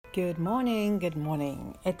Good morning, good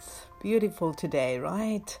morning. It's beautiful today,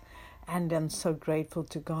 right? And I'm so grateful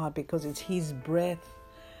to God because it's His breath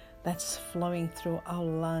that's flowing through our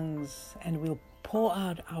lungs and we'll pour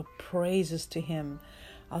out our praises to Him.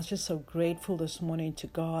 I was just so grateful this morning to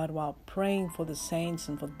God while praying for the saints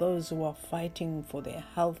and for those who are fighting for their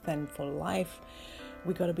health and for life.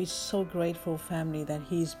 We got to be so grateful, family, that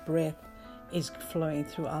His breath is flowing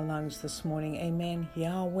through our lungs this morning. Amen.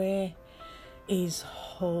 Yahweh is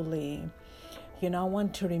holy. I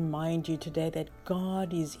want to remind you today that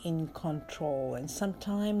God is in control. And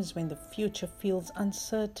sometimes when the future feels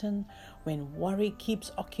uncertain, when worry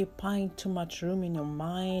keeps occupying too much room in your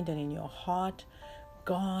mind and in your heart,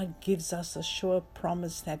 God gives us a sure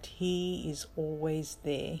promise that He is always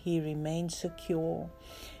there. He remains secure.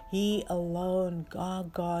 He alone,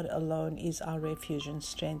 God alone, is our refuge and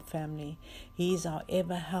strength, family. He is our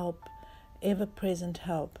ever-present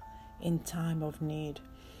help in time of need.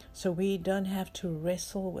 So we don't have to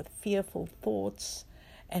wrestle with fearful thoughts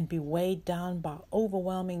and be weighed down by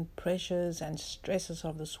overwhelming pressures and stresses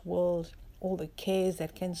of this world, all the cares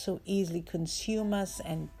that can so easily consume us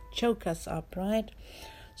and choke us up, right?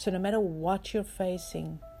 So no matter what you're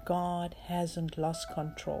facing, God hasn't lost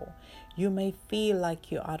control. You may feel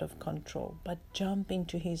like you're out of control, but jump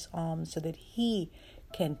into His arms so that He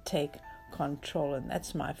can take control. And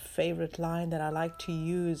that's my favorite line that I like to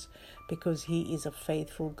use because He is a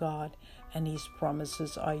faithful God and His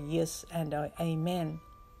promises are yes and are amen.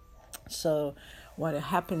 So what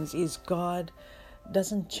happens is God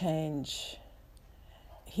doesn't change.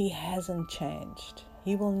 He hasn't changed.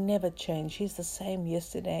 He will never change. He's the same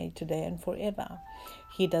yesterday, today, and forever.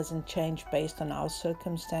 He doesn't change based on our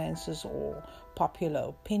circumstances or popular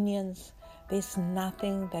opinions. There's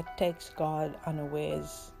nothing that takes God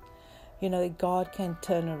unawares. God can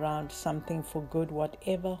turn around something for good,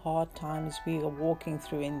 whatever hard times we are walking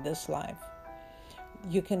through in this life.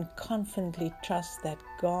 You can confidently trust that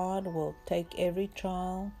God will take every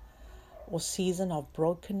trial or season of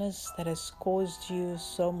brokenness that has caused you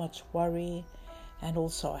so much worry and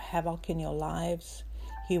also havoc in your lives.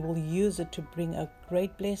 He will use it to bring a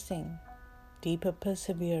great blessing, deeper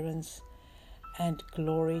perseverance, and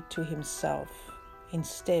glory to Himself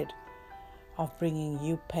instead of bringing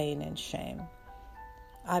you pain and shame.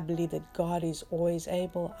 I believe that God is always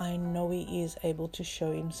able. I know He is able to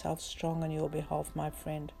show Himself strong on your behalf, my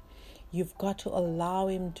friend. You've got to allow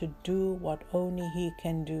Him to do what only He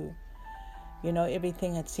can do.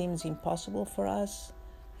 Everything that seems impossible for us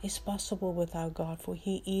is possible with our God, for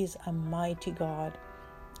He is a mighty God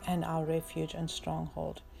and our refuge and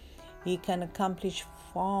stronghold. He can accomplish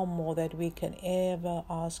far more than we can ever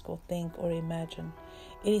ask or think or imagine.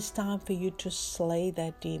 It is time for you to slay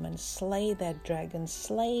that demon, slay that dragon,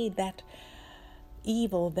 slay that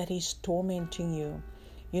evil that is tormenting you.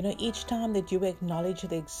 Each time that you acknowledge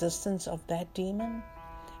the existence of that demon,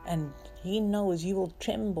 and he knows you will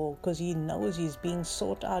tremble because he knows he's being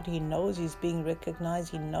sought out. He knows he's being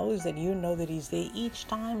recognized. He knows that you know that he's there. Each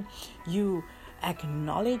time you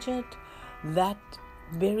acknowledge it, that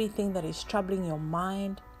very thing that is troubling your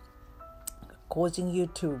mind, causing you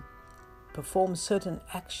to perform certain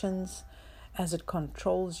actions as it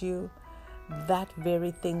controls you, that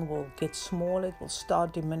very thing will get smaller. It will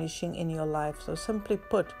start diminishing in your life. So simply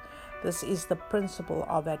put, this is the principle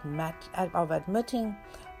of admitting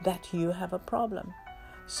that you have a problem.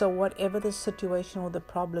 So whatever the situation or the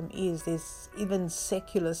problem is, there's even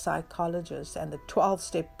secular psychologists and the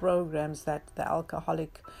 12-step programs that the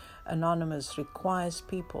Alcoholic Anonymous requires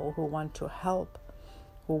people who want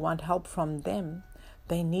help from them.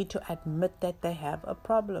 They need to admit that they have a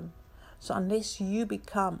problem. So unless you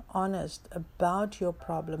become honest about your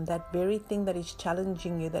problem, that very thing that is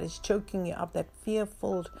challenging you, that is choking you up, that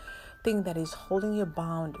fearful thing that is holding you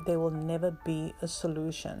bound, there will never be a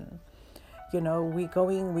solution. We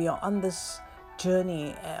are on this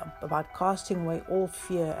journey about casting away all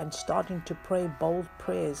fear and starting to pray bold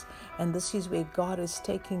prayers. And this is where God is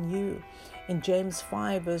taking you. In James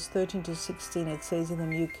 5, verse 13 to 16, it says in the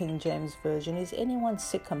New King James Version, "Is anyone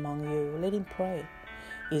sick among you? Let him pray.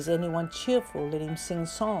 Is anyone cheerful? Let him sing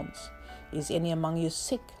psalms. Is any among you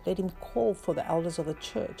sick? Let him call for the elders of the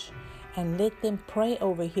church, and let them pray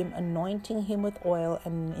over him, anointing him with oil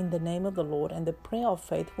and in the name of the Lord, and the prayer of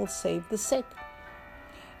faith will save the sick.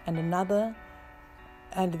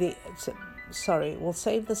 Will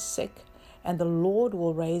save the sick, and the Lord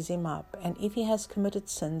will raise him up. And if he has committed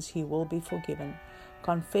sins, he will be forgiven.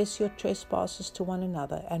 Confess your trespasses to one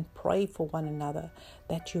another and pray for one another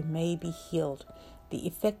that you may be healed. The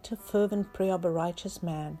effective, fervent prayer of a righteous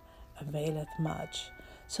man availeth much."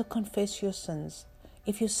 So confess your sins.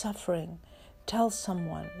 If you're suffering, Tell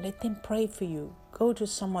someone, let them pray for you. Go to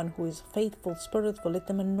someone who is faithful, spiritual, let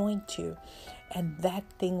them anoint you, and that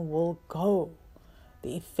thing will go.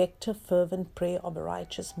 The effective, fervent prayer of a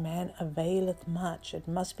righteous man availeth much. It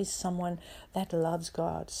must be someone that loves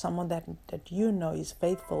God, someone that you know is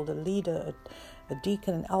faithful, the leader, a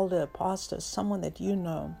deacon, an elder, a pastor, someone that you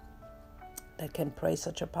know that can pray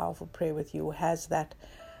such a powerful prayer with you, who has that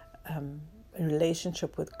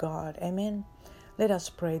relationship with God. Amen. Let us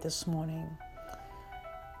pray this morning.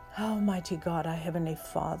 Almighty God, our Heavenly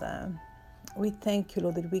Father, we thank you,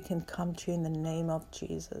 Lord, that we can come to you in the name of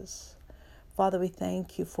Jesus. Father, we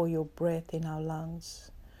thank you for your breath in our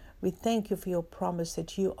lungs. We thank you for your promise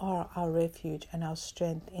that you are our refuge and our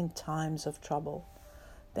strength in times of trouble.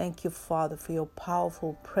 Thank you, Father, for your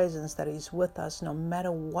powerful presence that is with us no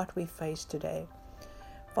matter what we face today.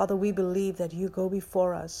 Father, we believe that you go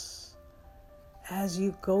before us. As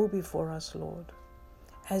you go before us, Lord,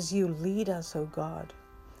 as you lead us, O God,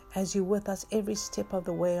 as you're with us every step of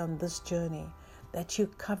the way on this journey, that you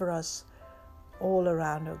cover us all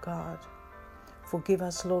around, O God. Forgive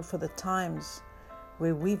us, Lord, for the times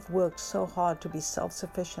where we've worked so hard to be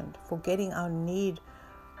self-sufficient, forgetting our need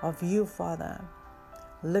of you, Father,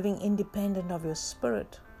 living independent of your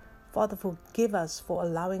Spirit. Father, forgive us for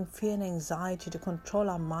allowing fear and anxiety to control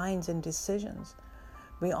our minds and decisions.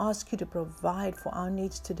 We ask you to provide for our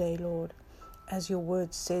needs today, Lord, as your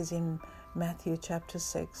word says in Matthew chapter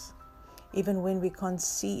 6. Even when we can't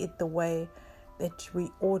see it the way that we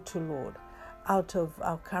ought to, Lord, out of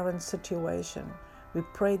our current situation, we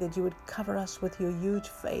pray that you would cover us with your huge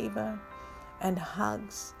favor and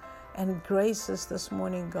hugs and graces this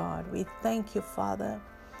morning, God. We thank you, Father,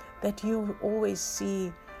 that you always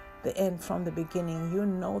see the end from the beginning. You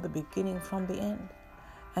know the beginning from the end.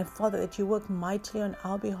 And Father, that you work mightily on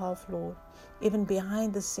our behalf, Lord, even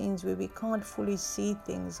behind the scenes where we can't fully see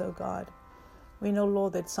things, oh God. We know,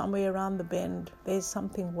 Lord, that somewhere around the bend, there's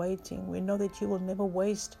something waiting. We know that you will never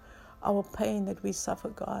waste our pain that we suffer,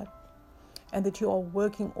 God, and that you are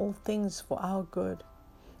working all things for our good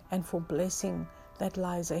and for blessing that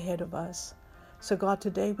lies ahead of us. So God,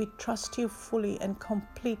 today we trust you fully and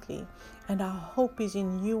completely, and our hope is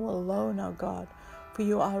in you alone, our God, for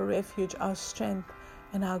you are our refuge, our strength,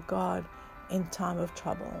 and our God in time of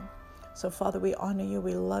trouble. So Father, we honor you,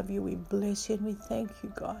 we love you, we bless you, and we thank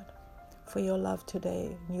you, God, for your love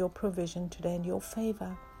today, and your provision today, and your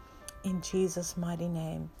favor. In Jesus' mighty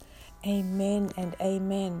name, amen and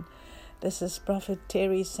amen. This is Prophet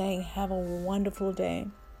Terry saying, have a wonderful day.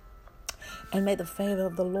 And may the favor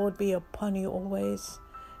of the Lord be upon you always.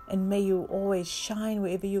 And may you always shine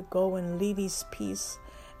wherever you go and leave his peace.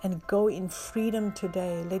 And go in freedom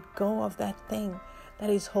today. Let go of that thing that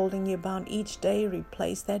is holding you bound. Each day,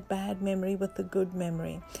 replace that bad memory with the good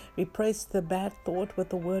memory. Replace the bad thought with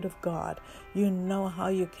the word of God. You know how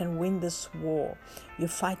you can win this war. You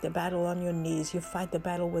fight the battle on your knees. You fight the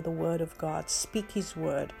battle with the word of God. Speak his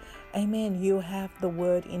word. Amen. You have the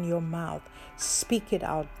word in your mouth. Speak it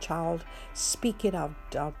out, child. Speak it out,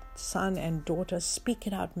 son and daughter. Speak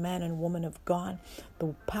it out, man and woman of God.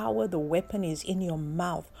 The power, the weapon is in your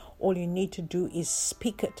mouth. All you need to do is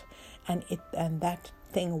speak it, and that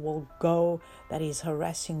thing will go that is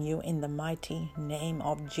harassing you in the mighty name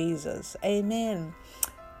of Jesus. Amen.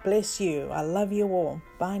 Bless you. I love you all.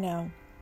 Bye now.